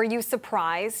 Were you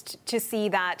surprised to see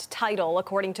that title,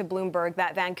 according to Bloomberg,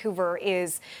 that Vancouver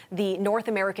is the North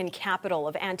American capital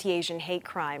of anti-Asian hate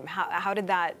crime? How did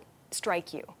that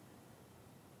strike you?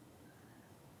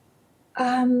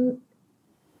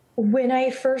 When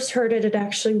I first heard it, it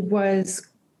actually was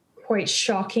quite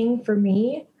shocking for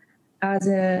me as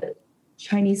a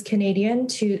Chinese Canadian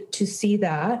to see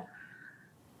that.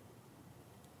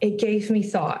 It gave me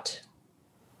thought.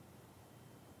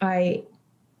 I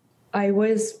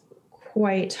was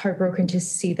quite heartbroken to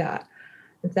see that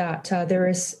there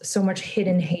is so much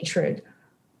hidden hatred.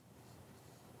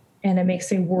 And it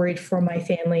makes me worried for my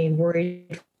family,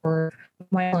 worried for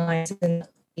my clients and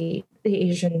the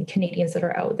Asian Canadians that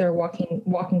are out there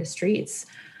walking the streets.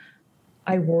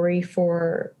 I worry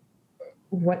for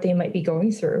what they might be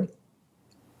going through.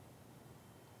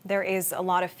 There is a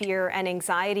lot of fear and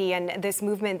anxiety, and this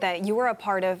movement that you are a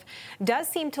part of does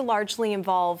seem to largely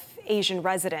involve Asian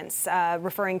residents,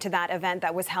 referring to that event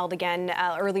that was held again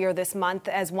earlier this month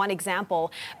as one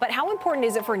example. But how important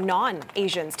is it for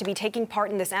non-Asians to be taking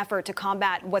part in this effort to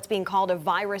combat what's being called a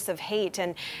virus of hate?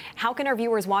 And how can our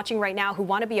viewers watching right now who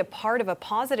want to be a part of a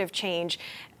positive change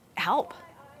help?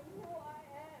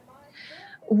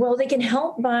 Well, they can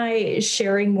help by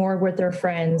sharing more with their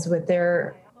friends, with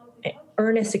their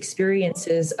earnest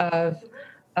experiences of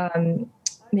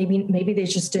maybe they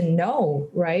just didn't know,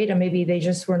 right? And maybe they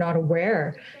just were not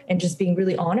aware, and just being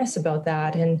really honest about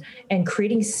that, and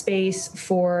creating space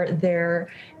for their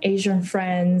Asian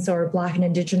friends or Black and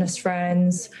Indigenous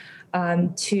friends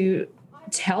to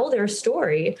tell their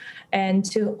story and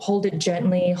to hold it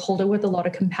gently, hold it with a lot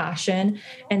of compassion,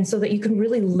 and so that you can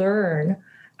really learn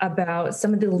about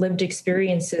some of the lived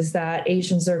experiences that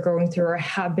Asians are going through or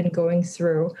have been going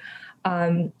through.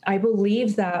 I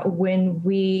believe that when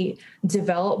we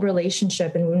develop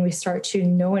relationship and when we start to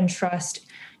know and trust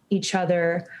each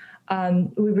other,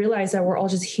 we realize that we're all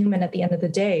just human at the end of the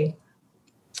day.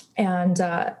 And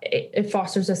it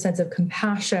fosters a sense of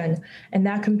compassion. And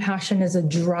that compassion is a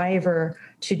driver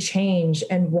to change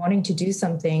and wanting to do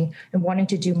something and wanting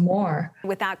to do more.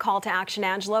 With that call to action,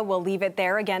 Angela, we'll leave it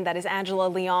there. Again, that is Angela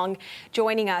Leong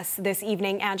joining us this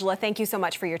evening. Angela, thank you so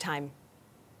much for your time.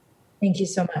 Thank you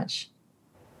so much.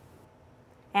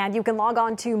 And you can log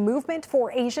on to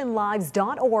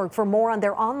movementforasianlives.org for more on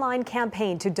their online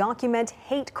campaign to document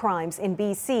hate crimes in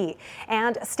BC.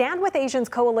 And Stand With Asians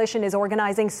Coalition is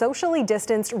organizing socially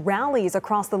distanced rallies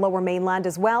across the Lower Mainland,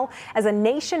 as well as a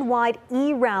nationwide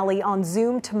e-rally on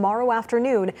Zoom tomorrow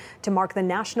afternoon to mark the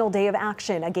National Day of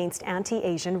Action Against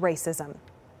Anti-Asian Racism.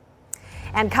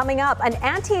 And coming up, an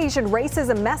anti-Asian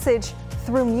racism message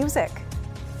through music.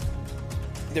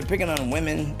 They're picking on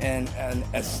women and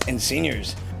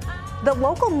seniors. The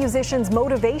local musicians'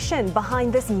 motivation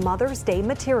behind this Mother's Day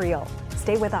material.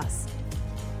 Stay with us.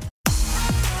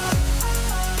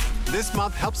 This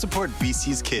month, help support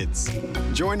BC's kids.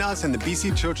 Join us and the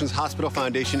BC Children's Hospital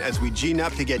Foundation as we gene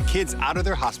up to get kids out of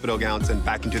their hospital gowns and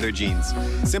back into their jeans.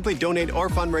 Simply donate or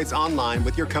fundraise online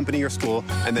with your company or school,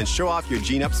 and then show off your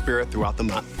gene up spirit throughout the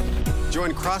month.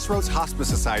 Join Crossroads Hospice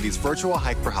Society's virtual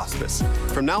hike for hospice.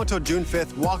 From now until June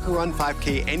 5th, walk or run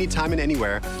 5K anytime and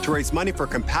anywhere to raise money for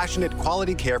compassionate,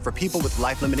 quality care for people with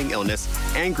life-limiting illness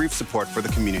and grief support for the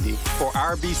community. For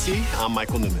RBC, I'm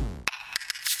Michael Newman.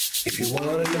 If you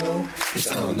want to know, it's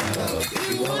on the Hub.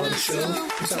 If you want to show,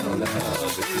 it's on the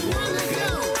Hub. If you want to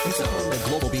go, it's on the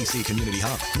Global BC Community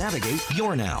Hub. Navigate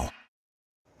your now.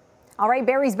 All right,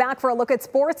 Barry's back for a look at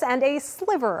sports and a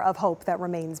sliver of hope that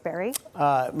remains, Barry.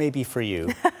 Maybe for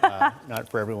you, not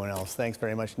for everyone else. Thanks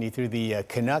very much, Neithu. The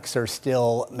Canucks are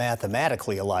still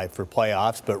mathematically alive for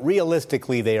playoffs, but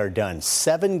realistically they are done.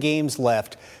 7 games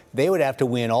left. They would have to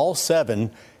win all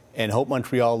 7 and hope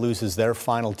Montreal loses their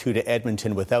final 2 to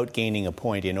Edmonton without gaining a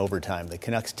point in overtime. The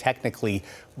Canucks technically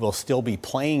will still be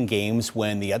playing games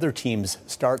when the other teams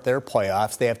start their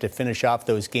playoffs. They have to finish off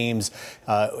those games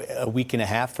a week and a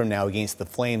half from now against the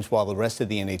Flames, while the rest of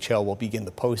the NHL will begin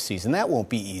the postseason. That won't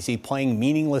be easy, playing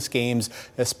meaningless games,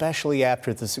 especially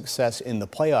after the success in the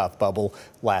playoff bubble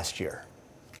last year.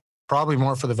 Probably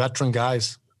more for the veteran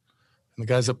guys and the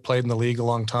guys that played in the league a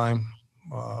long time.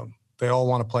 They all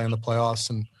want to play in the playoffs,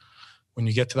 and when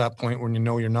you get to that point when you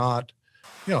know you're not,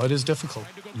 it is difficult.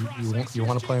 You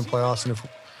want to play in playoffs, and if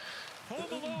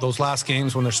those last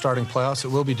games when they're starting playoffs, it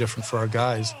will be different for our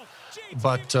guys.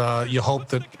 But you hope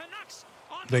that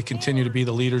they continue to be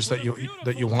the leaders that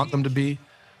you want them to be.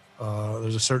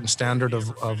 There's a certain standard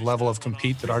of level of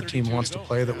compete that our team wants to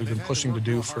play that we've been pushing to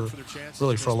do for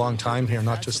a long time here,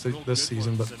 not just this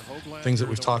season, but things that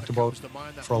we've talked about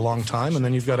for a long time. And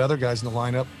then you've got other guys in the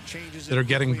lineup that are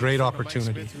getting great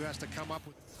opportunity.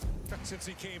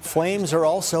 Flames are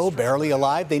also barely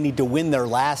alive. They need to win their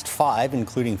last 5,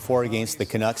 including 4 against the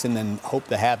Canucks, and then hope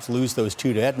the Habs lose those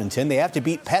 2 to Edmonton. They have to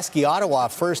beat pesky Ottawa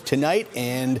first tonight,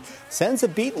 and Sens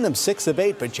have beaten them 6 of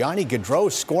 8, but Johnny Gaudreau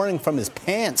scoring from his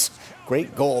pants.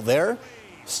 Great goal there.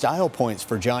 Style points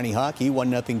for Johnny Hockey.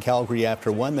 1-0 Calgary after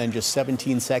 1. Then just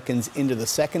 17 seconds into the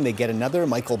second, they get another.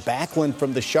 Michael Backlund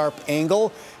from the sharp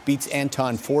angle beats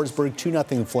Anton Forsberg.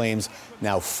 2-0 Flames.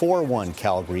 Now 4-1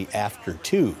 Calgary after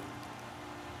 2.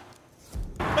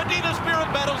 Medina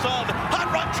Spirit battles on.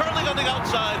 Hot Rod Charlie on the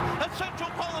outside. Essential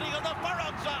quality on the far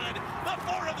outside.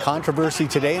 Controversy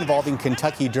today involving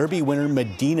Kentucky Derby winner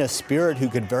Medina Spirit, who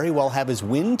could very well have his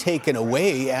win taken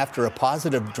away after a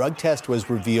positive drug test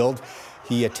was revealed.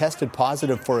 He tested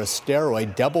positive for a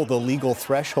steroid, double the legal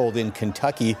threshold in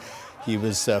Kentucky. He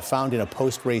was found in a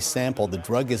post-race sample. The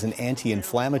drug is an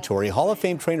anti-inflammatory. Hall of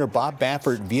Fame trainer Bob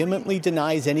Baffert vehemently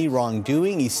denies any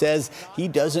wrongdoing. He says he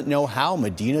doesn't know how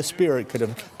Medina Spirit could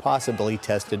have possibly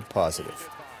tested positive.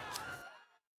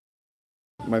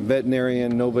 My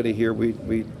veterinarian, nobody here,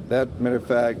 that matter of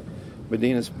fact,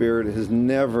 Medina Spirit has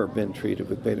never been treated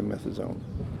with betamethasone.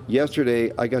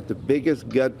 Yesterday, I got the biggest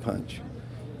gut punch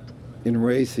in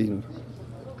racing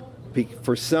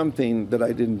for something that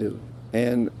I didn't do.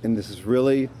 And this is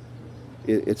really,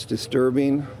 it's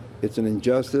disturbing. It's an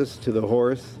injustice to the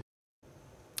horse.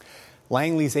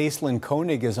 Langley's Aislinn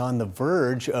Koenig is on the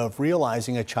verge of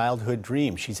realizing a childhood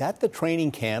dream. She's at the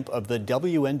training camp of the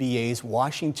WNBA's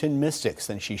Washington Mystics,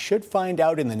 and she should find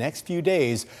out in the next few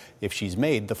days if she's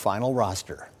made the final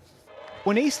roster.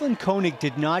 When Aislinn Koenig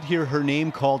did not hear her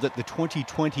name called at the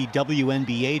 2020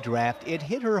 WNBA draft, it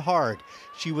hit her hard.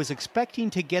 She was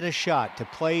expecting to get a shot to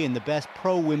play in the best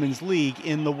pro women's league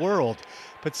in the world.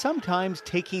 But sometimes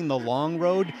taking the long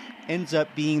road ends up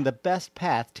being the best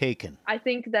path taken. I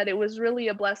think that it was really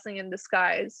a blessing in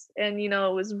disguise. And, it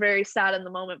was very sad in the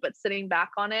moment, but sitting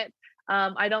back on it,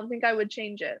 I don't think I would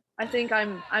change it. I think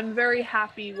I'm very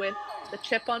happy with the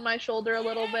chip on my shoulder a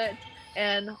little bit,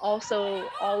 and also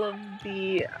all of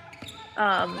the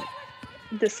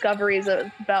discoveries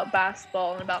about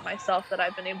basketball and about myself that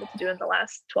I've been able to do in the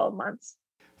last 12 months.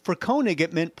 For Koenig,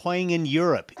 it meant playing in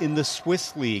Europe, in the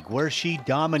Swiss League, where she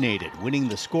dominated, winning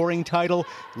the scoring title,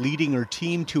 leading her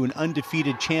team to an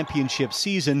undefeated championship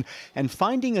season, and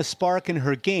finding a spark in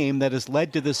her game that has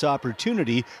led to this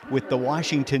opportunity with the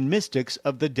Washington Mystics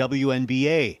of the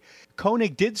WNBA.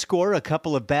 Koenig did score a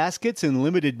couple of baskets in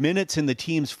limited minutes in the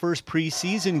team's first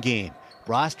preseason game.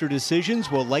 Roster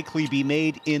decisions will likely be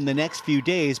made in the next few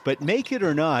days, but make it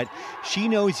or not, she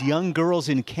knows young girls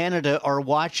in Canada are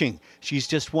watching. She's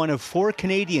just one of 4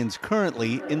 Canadians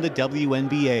currently in the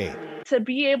WNBA. To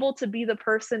be able to be the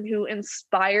person who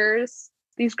inspires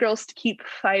these girls to keep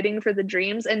fighting for the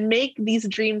dreams and make these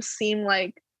dreams seem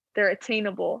like they're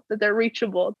attainable, that they're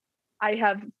reachable,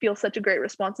 I feel such a great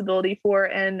responsibility for,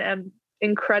 and am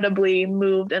incredibly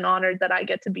moved and honored that I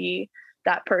get to be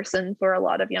that person for a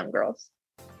lot of young girls.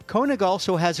 Koenig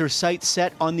also has her sights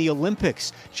set on the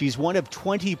Olympics. She's one of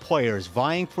 20 players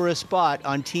vying for a spot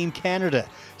on Team Canada,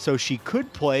 so she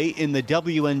could play in the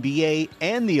WNBA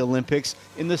and the Olympics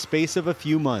in the space of a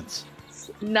few months.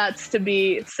 It's nuts to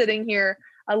be sitting here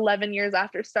 11 years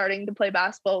after starting to play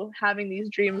basketball, having these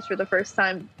dreams for the first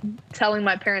time, telling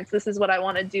my parents this is what I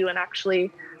want to do, and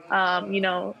actually,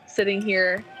 sitting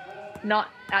here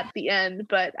not at the end,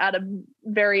 but at a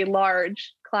very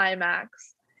large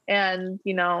climax, and,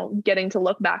 getting to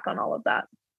look back on all of that.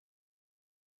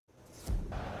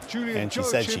 And she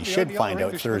said she should find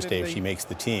out Thursday if she makes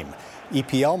the team.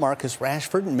 EPL, Marcus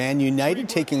Rashford and Man United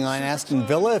taking on Aston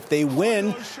Villa. If they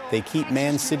win, they keep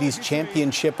Man City's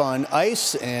championship on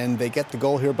ice, and they get the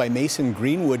goal here by Mason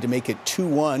Greenwood to make it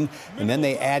 2-1. And then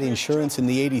they add insurance in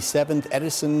the 87th.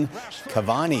 Edison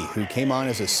Cavani, who came on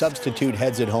as a substitute,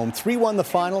 heads it home. 3-1 the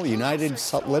final. United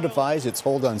solidifies its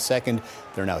hold on second.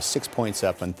 They're now 6 points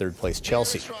up on third place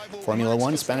Chelsea. Formula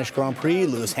One Spanish Grand Prix,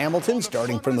 Lewis Hamilton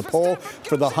starting from the pole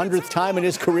for the 100th time in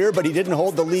his career, but he didn't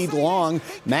hold the lead long.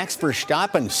 Max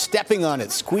Verstappen stepping on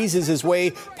it, squeezes his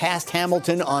way past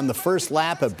Hamilton on the first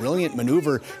lap. A brilliant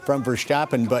maneuver from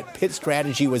Verstappen, but pit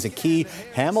strategy was a key.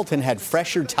 Hamilton had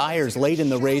fresher tires late in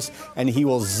the race, and he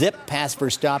will zip past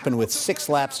Verstappen with 6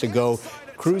 laps to go.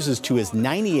 Cruises to his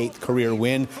 98th career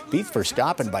win, beats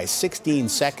Verstappen by 16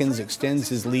 seconds, extends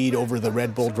his lead over the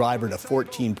Red Bull driver to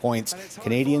 14 points.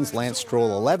 Canadians, Lance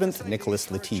Stroll 11th,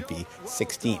 Nicholas Latifi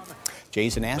 16th.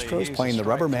 Jays and Astros playing the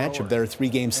rubber match of their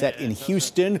 3-game set in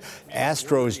Houston.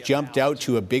 Astros jumped out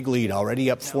to a big lead,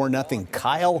 already up 4-0.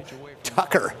 Kyle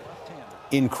Tucker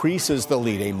increases the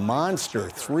lead. A monster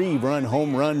 3-run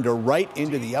home run to right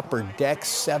into the upper deck.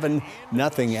 7-0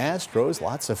 Astros.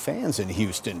 Lots of fans in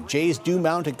Houston. Jays do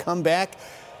mount a comeback.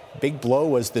 Big blow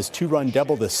was this 2-run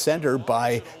double to center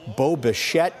by Bo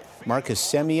Bichette. Marcus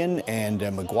Semien and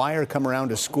McGuire come around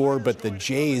to score, but the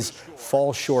Jays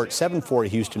fall short. 7-4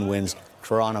 Houston wins.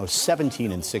 Toronto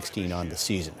 17-16 on the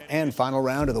season. And final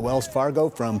round of the Wells Fargo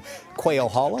from Quail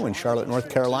Hollow in Charlotte, North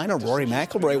Carolina. Rory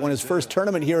McIlroy won his first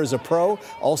tournament here as a pro,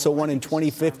 also won in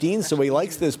 2015, so he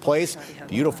likes this place.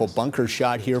 Beautiful bunker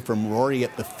shot here from Rory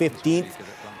at the 15th.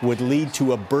 Would lead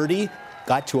to a birdie.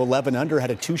 Got to 11 under,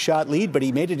 had a 2-shot lead, but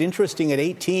he made it interesting at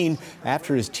 18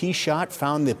 after his tee shot,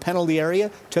 found the penalty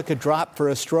area, took a drop for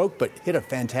a stroke, but hit a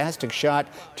fantastic shot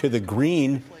to the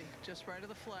green.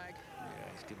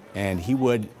 And he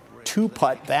would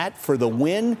 2-putt that for the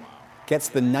win. Gets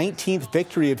the 19th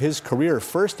victory of his career,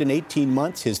 first in 18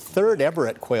 months, his third ever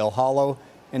at Quail Hollow.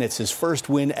 And it's his first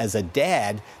win as a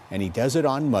dad, and he does it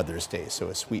on Mother's Day. So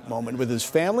a sweet moment with his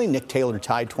family. Nick Taylor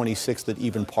tied 26th at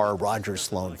even par. Roger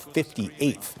Sloan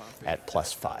 58th at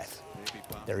 +5.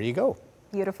 There you go.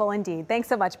 Beautiful indeed. Thanks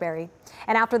so much, Barry.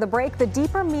 And after the break, the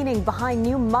deeper meaning behind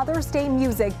new Mother's Day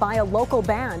music by a local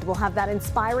band. We'll have that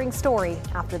inspiring story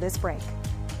after this break.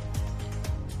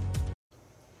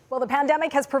 Well, the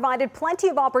pandemic has provided plenty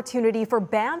of opportunity for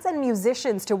bands and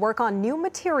musicians to work on new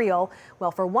material.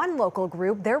 Well, for one local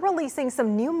group, they're releasing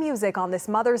some new music on this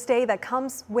Mother's Day that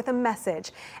comes with a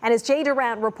message. And as Jay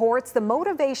Durant reports, the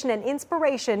motivation and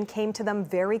inspiration came to them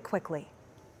very quickly.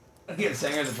 I get a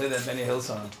singer to play that Benny Hill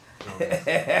song.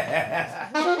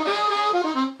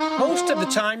 Most of the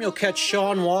time, you'll catch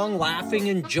Sean Wong laughing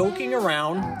and joking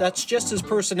around. That's just his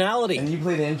personality. And you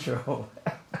play the intro.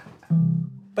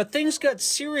 But things got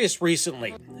serious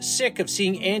recently. Sick of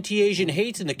seeing anti-Asian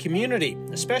hate in the community,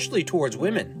 especially towards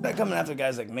women. They're coming after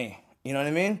guys like me. You know what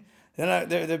I mean?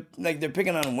 They're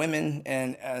picking on women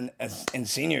and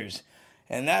seniors,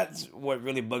 and that's what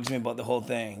really bugs me about the whole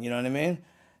thing. You know what I mean?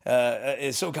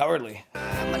 It's so cowardly.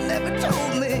 Mama never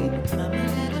told me.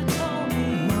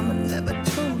 Mama never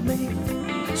told me.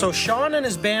 So Sean and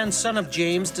his band Son of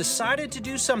James decided to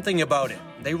do something about it.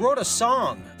 They wrote a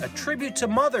song, a tribute to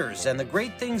mothers and the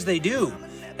great things they do,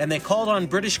 and they called on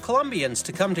British Columbians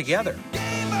to come together.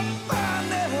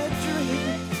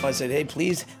 I said, hey,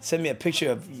 please send me a picture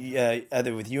of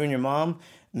either with you and your mom,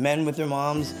 men with their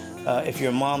moms, if you're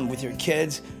a mom with your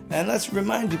kids, and let's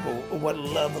remind people what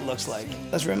love looks like.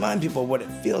 Let's remind people what it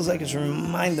feels like. Let's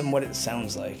remind them what it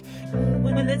sounds like.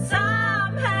 When the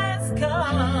time has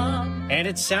come. And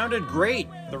it sounded great.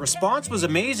 The response was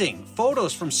amazing.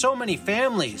 Photos from so many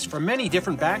families, from many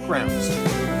different backgrounds.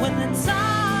 When the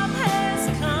time has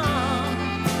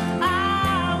come,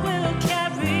 I will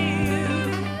carry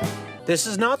you. This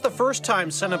is not the first time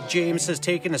Son of James has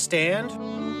taken a stand,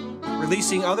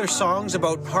 releasing other songs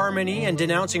about harmony and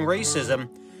denouncing racism,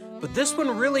 but this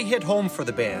one really hit home for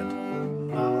the band.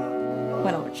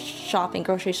 When I'm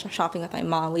grocery shopping with my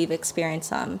mom, we've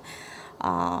experienced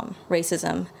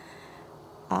racism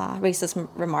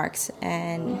remarks,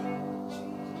 and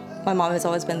my mom has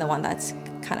always been the one that's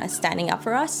kind of standing up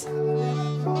for us.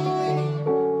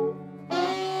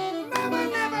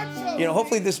 You know,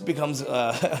 hopefully this becomes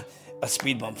a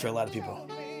speed bump for a lot of people.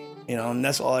 You know, and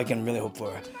that's all I can really hope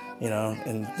for. You know,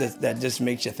 and that just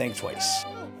makes you think twice.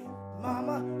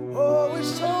 Mama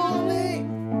always told me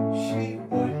she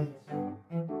would.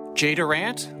 Jay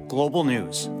Durant, Global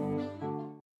News.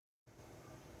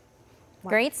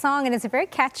 Great song, and it's a very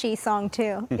catchy song,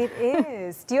 too. It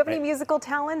is. Do you have any musical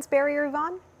talents, Barry or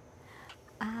Yvonne?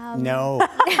 No.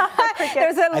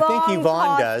 There's a long I think Yvonne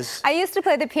pause. does. I used to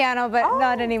play the piano, but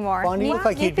not anymore. Yvonne, you look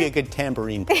like you'd be a good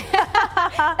tambourine player.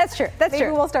 That's true. That's Maybe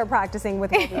true. we'll start practicing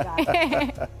with what we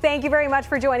got. Thank you very much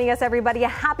for joining us, everybody. A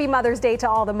happy Mother's Day to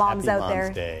all the moms Happy out there.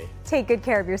 Mom's Day. Take good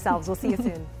care of yourselves. We'll see you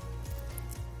soon.